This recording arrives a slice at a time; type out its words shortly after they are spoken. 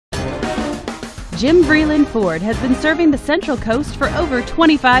Jim Vreeland Ford has been serving the Central Coast for over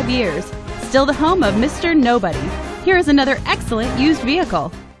 25 years. Still the home of Mr. Nobody. Here is another excellent used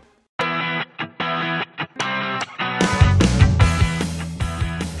vehicle.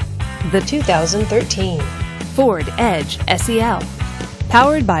 The 2013 Ford Edge SEL.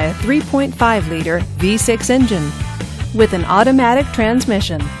 Powered by a 3.5-liter V6 engine with an automatic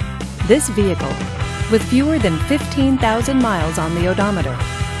transmission. This vehicle, with fewer than 15,000 miles on the odometer,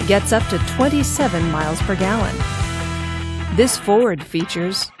 gets up to 27 miles per gallon. This Ford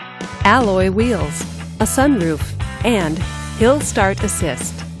features alloy wheels, a sunroof, and hill start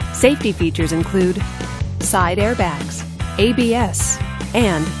assist. Safety features include side airbags, ABS,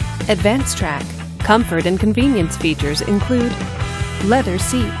 and advanced track. Comfort and convenience features include leather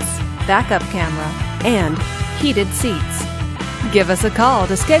seats, backup camera, and heated seats. Give us a call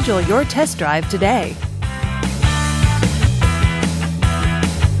to schedule your test drive today.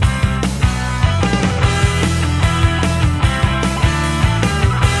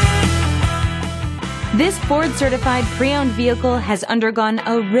 This Ford-certified pre-owned vehicle has undergone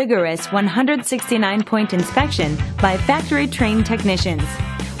a rigorous 169-point inspection by factory-trained technicians.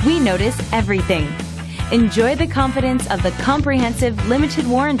 We notice everything. Enjoy the confidence of the comprehensive limited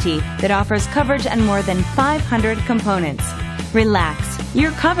warranty that offers coverage on more than 500 components. Relax,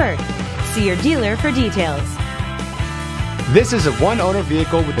 you're covered. See your dealer for details. This is a one-owner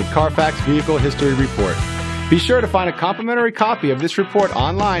vehicle with a Carfax Vehicle History Report. Be sure to find a complimentary copy of this report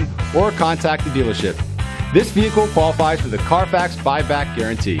online or contact the dealership. This vehicle qualifies for the Carfax buyback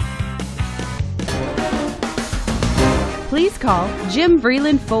guarantee. Please call Jim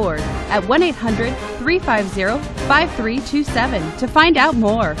Vreeland Ford at 1-800-350-5327 to find out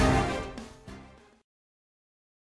more.